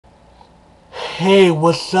Hey,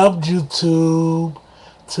 what's up, YouTube?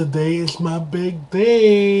 Today is my big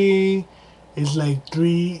day. It's like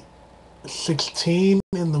 3:16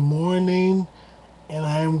 in the morning, and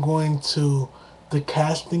I am going to the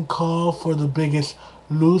casting call for The Biggest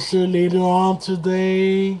Loser later on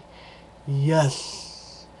today.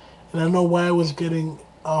 Yes. And I know why I was getting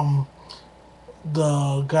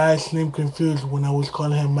the guy's name confused when I was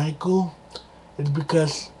calling him Michael. It's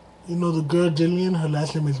because the girl Jillian, her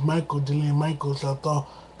last name is Michael, Jillian Michael. So I thought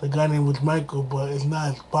the guy name was Michael, but it's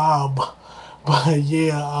not. It's Bob. But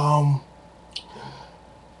yeah,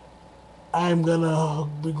 I'm gonna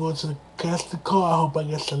be going to the casting call. I hope I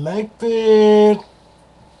get selected.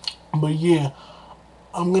 But yeah,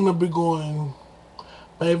 I'm gonna be going.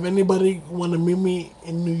 But if anybody wanna meet me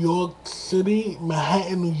in New York City,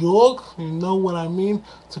 Manhattan, New York, you know what I mean,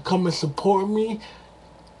 to come and support me,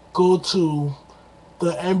 go to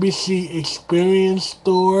the NBC Experience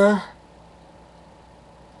store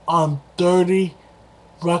on 30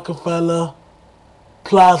 Rockefeller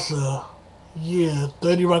Plaza. Yeah,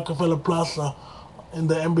 30 Rockefeller Plaza in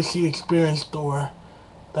the Embassy Experience store.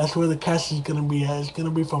 That's where the casting is going to be at. It's going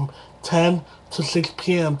to be from 10 to 6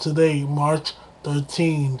 p.m. today, March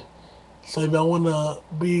 13th. So if y'all want to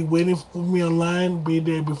be waiting for me online, be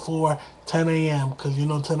there before 10 a.m. Because, 10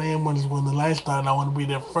 a.m. is when the line starts. I want to be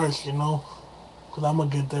there first. Because I'm going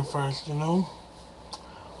to get there first.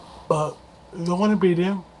 But if you want to be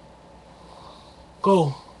there,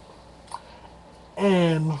 go.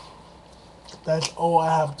 And that's all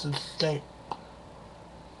I have to say.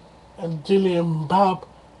 And Jillian Bob,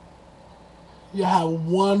 you have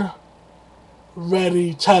one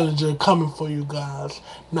ready challenger coming for you guys.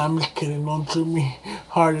 Nah, I'm just kidding. Don't treat me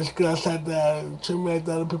hard as because I said that. Treat me like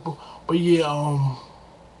the other people. But yeah,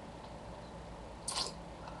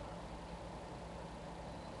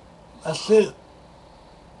 that's it.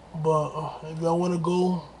 But if y'all want to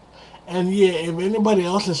go, and yeah, if anybody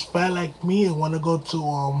else is fat like me and want to go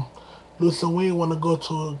to Loser Wayne, want to go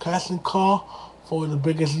to a casting call for The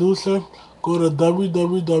Biggest Loser, go to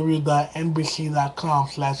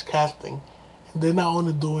www.nbc.com/casting. And they're not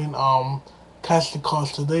only doing casting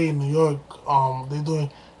calls today in New York, they're doing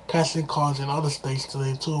casting calls in other states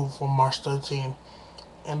today too for March 13th.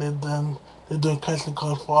 And then they're doing casting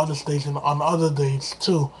calls for other states on other dates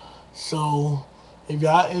too. So if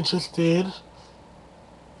y'all interested,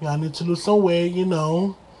 y'all need to lose some weight.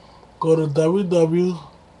 Go to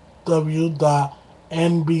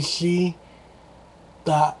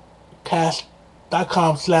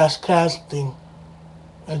www.nbc.com/casting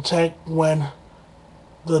and check when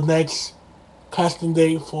the next casting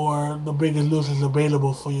date for The Biggest Loser is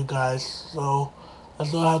available for you guys. So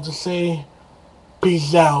that's all I have to say.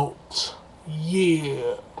 Peace out.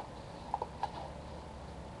 Yeah.